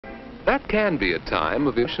That can be a time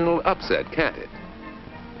of emotional upset, can't it?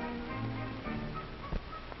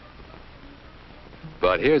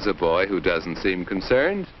 But here's a boy who doesn't seem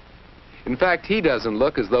concerned. In fact, he doesn't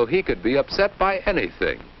look as though he could be upset by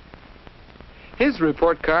anything. His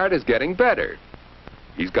report card is getting better.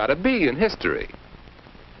 He's got a B in history.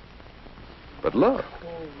 But look,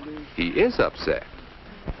 he is upset.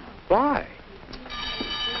 Why?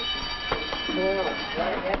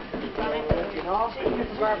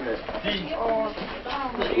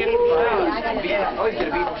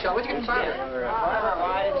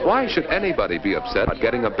 Why should anybody be upset about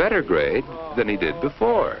getting a better grade than he did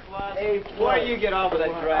before? Hey, why you get off with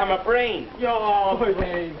that crap? I'm a brain. Yo,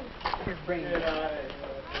 brain.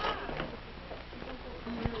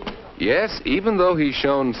 Yes, even though he's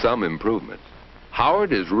shown some improvement,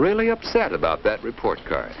 Howard is really upset about that report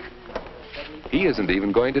card. He isn't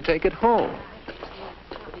even going to take it home.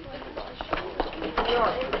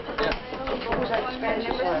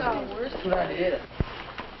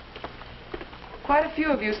 Quite a few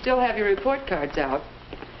of you still have your report cards out.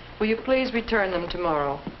 Will you please return them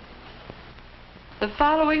tomorrow? The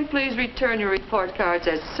following, please return your report cards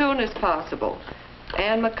as soon as possible.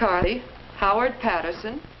 Ann McCarthy, Howard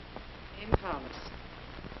Patterson, James Thomas.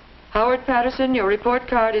 Howard Patterson, your report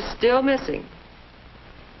card is still missing.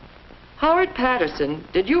 Howard Patterson,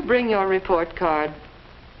 did you bring your report card?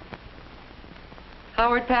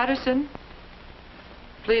 Howard Patterson,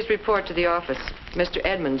 please report to the office. Mr.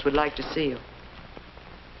 Edmonds would like to see you.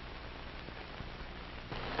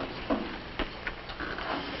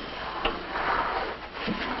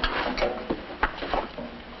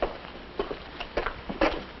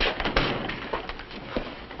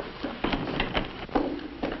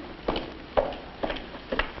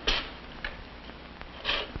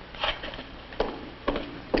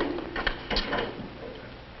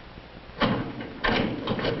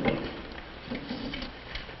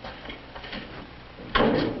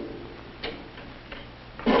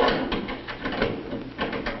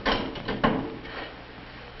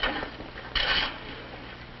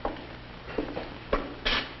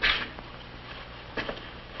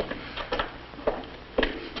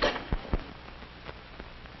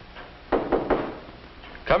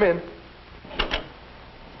 Come in.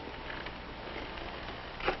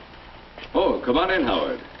 Oh, come on in,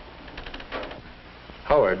 Howard.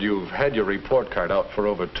 Howard, you've had your report card out for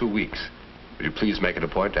over 2 weeks. Will you please make it a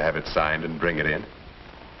point to have it signed and bring it in?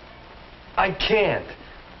 I can't.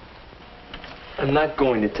 I'm not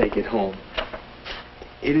going to take it home.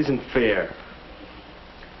 It isn't fair.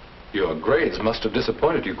 Your grades must have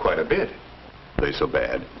disappointed you quite a bit. Are they so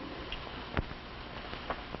bad?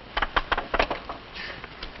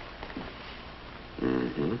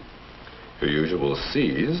 Your usual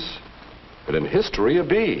C's, but in history a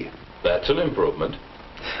B. That's an improvement.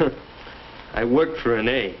 I worked for an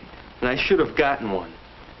A, and I should have gotten one.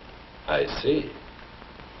 I see.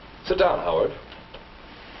 Sit down, Howard.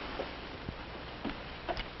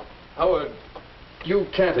 Howard, you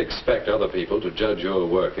can't expect other people to judge your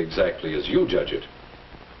work exactly as you judge it.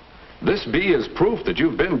 This B is proof that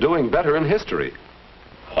you've been doing better in history.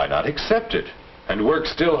 Why not accept it and work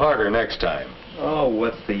still harder next time? Oh,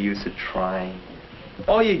 what's the use of trying?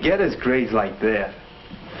 All you get is grades like that.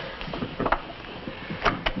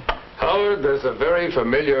 Howard, there's a very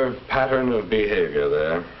familiar pattern of behavior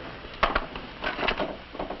there.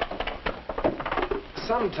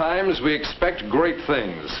 Sometimes we expect great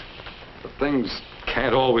things, but things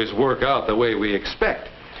can't always work out the way we expect.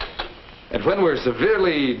 And when we're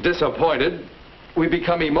severely disappointed, we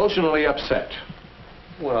become emotionally upset.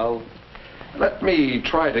 Well, let me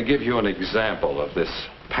try to give you an example of this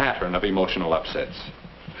pattern of emotional upsets.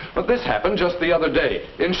 But this happened just the other day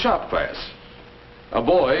in shop class. A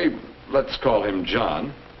boy, let's call him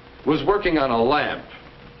John, was working on a lamp,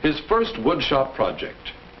 his first woodshop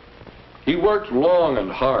project. He worked long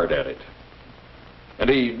and hard at it, and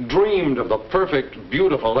he dreamed of the perfect,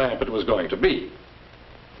 beautiful lamp it was going to be.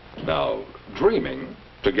 Now, dreaming,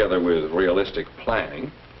 together with realistic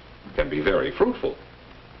planning, can be very fruitful.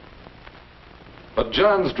 But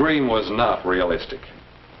John's dream was not realistic.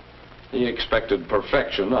 He expected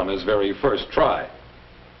perfection on his very first try.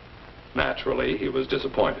 Naturally, he was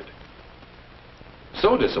disappointed.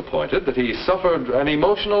 So disappointed that he suffered an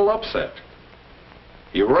emotional upset.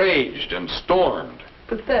 He raged and stormed.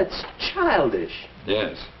 But that's childish.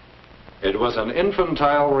 Yes, it was an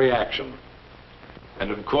infantile reaction.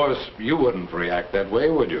 And of course, you wouldn't react that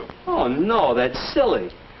way, would you? Oh, no, that's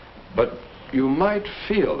silly. But you might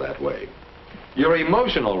feel that way. Your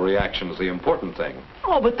emotional reaction is the important thing.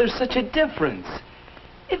 Oh, but there's such a difference.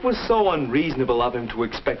 It was so unreasonable of him to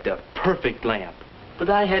expect a perfect lamp. But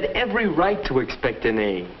I had every right to expect an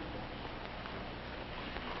A.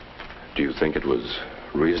 Do you think it was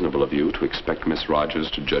reasonable of you to expect Miss Rogers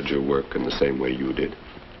to judge your work in the same way you did?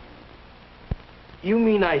 You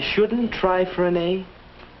mean I shouldn't try for an A?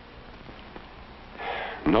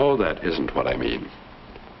 No, that isn't what I mean.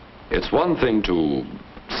 It's one thing to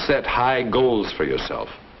set high goals for yourself.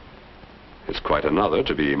 It's quite another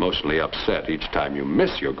to be emotionally upset each time you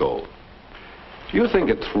miss your goal. You think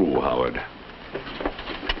it through, Howard.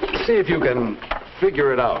 See if you can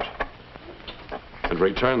figure it out. And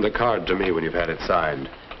return the card to me when you've had it signed.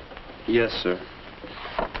 Yes, sir.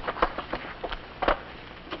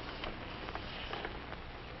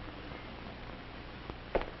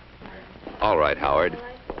 All right, Howard.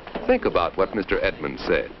 Think about what Mr. Edmonds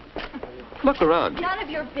said. Look around you. None of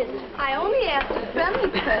your business. I only asked a friendly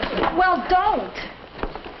question. Well, don't.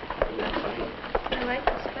 I like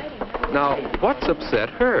this fighting. Now, what's upset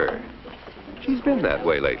her? She's been that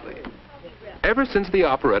way lately. Ever since the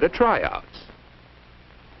operetta tryouts.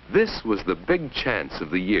 This was the big chance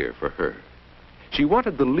of the year for her. She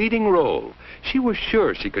wanted the leading role. She was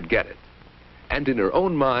sure she could get it. And in her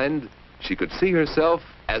own mind, she could see herself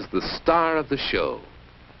as the star of the show.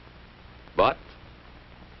 But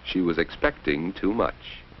she was expecting too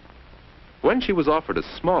much. When she was offered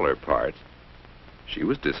a smaller part, she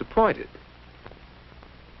was disappointed.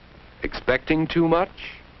 Expecting too much,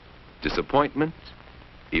 disappointment,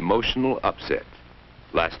 emotional upset,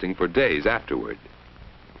 lasting for days afterward.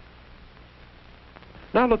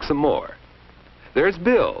 Now look some more. There's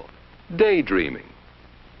Bill, daydreaming.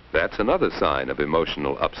 That's another sign of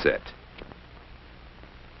emotional upset.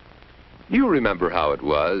 You remember how it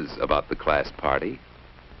was about the class party?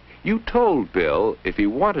 You told Bill if he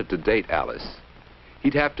wanted to date Alice,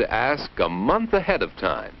 he'd have to ask a month ahead of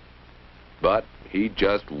time. But he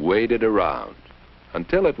just waited around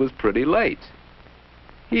until it was pretty late.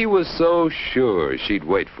 He was so sure she'd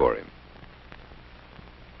wait for him.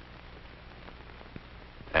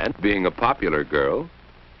 And being a popular girl,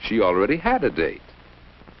 she already had a date.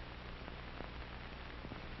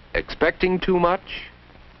 Expecting too much,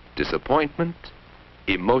 disappointment,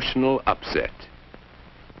 emotional upset.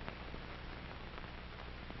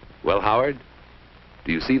 Well, Howard,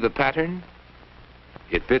 do you see the pattern?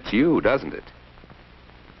 It fits you, doesn't it?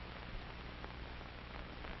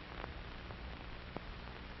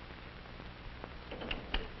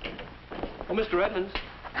 Oh, Mr. Edmonds,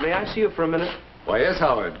 may I see you for a minute? Why, yes,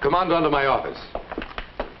 Howard. Come on down to my office.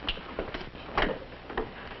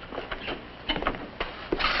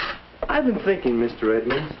 I've been thinking, Mr.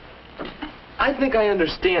 Edmonds. I think I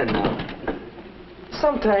understand now.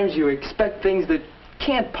 Sometimes you expect things that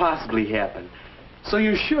can't possibly happen, so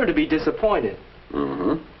you're sure to be disappointed.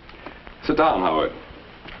 Mm-hmm. Sit down, Howard.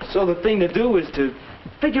 So the thing to do is to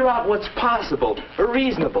figure out what's possible or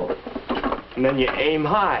reasonable. And then you aim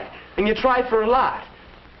high, and you try for a lot,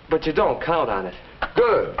 but you don't count on it.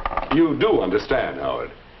 Good. You do understand,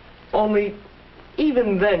 Howard. Only,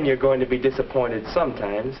 even then you're going to be disappointed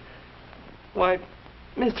sometimes. Why,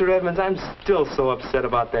 Mr. Edmonds, I'm still so upset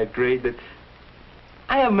about that grade that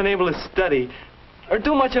I haven't been able to study or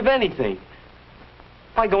do much of anything.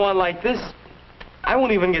 If I go on like this, I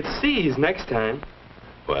won't even get C's next time.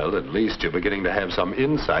 Well, at least you're beginning to have some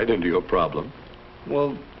insight into your problem.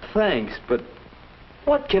 Well, thanks, but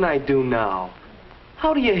what can I do now?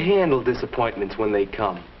 How do you handle disappointments when they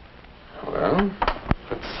come? Well,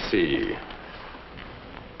 let's see.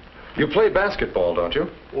 You play basketball, don't you?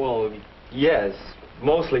 Well, yes,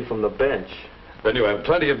 mostly from the bench. Then you have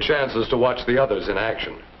plenty of chances to watch the others in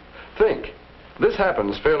action. Think. This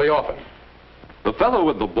happens fairly often. The fellow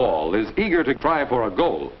with the ball is eager to try for a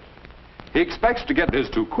goal. He expects to get his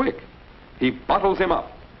too quick. He bottles him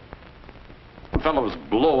up. Fellows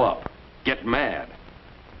blow up, get mad.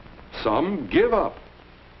 Some give up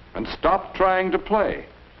and stop trying to play.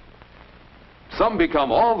 Some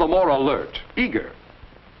become all the more alert, eager,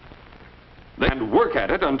 and work at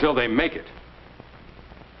it until they make it.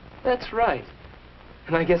 That's right.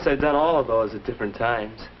 And I guess I've done all of those at different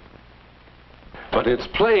times. But it's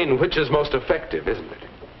plain which is most effective, isn't it?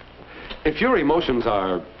 If your emotions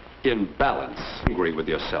are in balance, angry with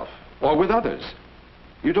yourself or with others,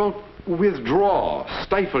 you don't withdraw,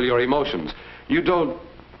 stifle your emotions. You don't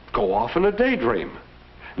go off in a daydream.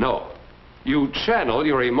 No, you channel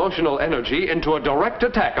your emotional energy into a direct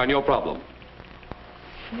attack on your problem.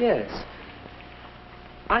 Yes.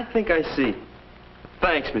 I think I see.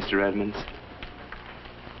 Thanks, Mr. Edmonds.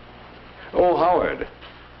 Oh, Howard,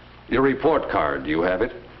 your report card, do you have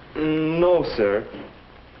it? No, sir.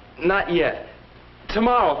 Not yet.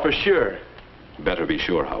 Tomorrow, for sure. Better be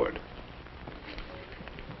sure, Howard.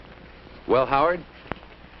 Well, Howard,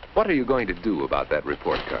 What are you going to do about that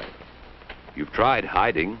report card? You've tried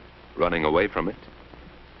hiding, running away from it.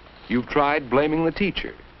 You've tried blaming the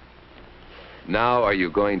teacher. Now are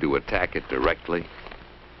you going to attack it directly?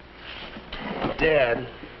 Dad,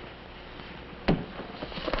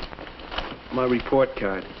 my report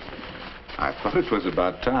card. I thought it was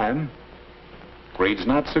about time. Grade's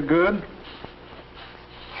not so good.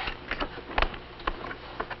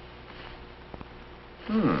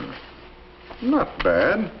 Not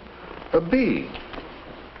bad. A B.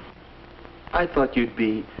 I thought you'd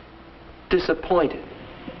be disappointed.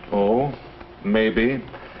 Oh, maybe.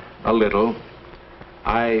 A little.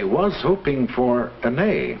 I was hoping for an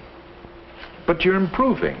A. But you're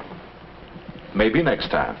improving. Maybe next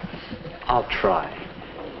time. I'll try.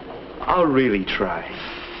 I'll really try.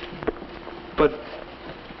 But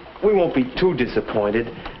we won't be too disappointed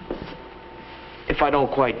if I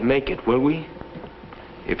don't quite make it, will we?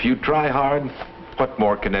 If you try hard, what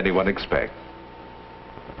more can anyone expect?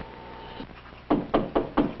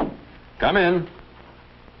 Come in.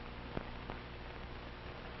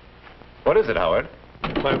 What is it, Howard?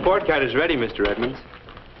 My report card is ready, Mr. Edmonds.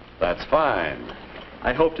 That's fine.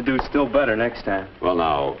 I hope to do still better next time. Well,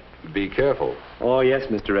 now, be careful. Oh, yes,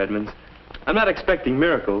 Mr. Edmonds. I'm not expecting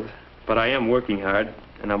miracles, but I am working hard,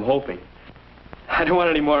 and I'm hoping. I don't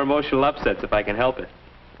want any more emotional upsets if I can help it.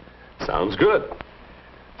 Sounds good.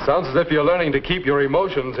 Sounds as if you're learning to keep your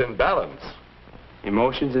emotions in balance.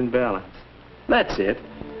 Emotions in balance. That's it.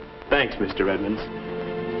 Thanks, Mr. Edmonds.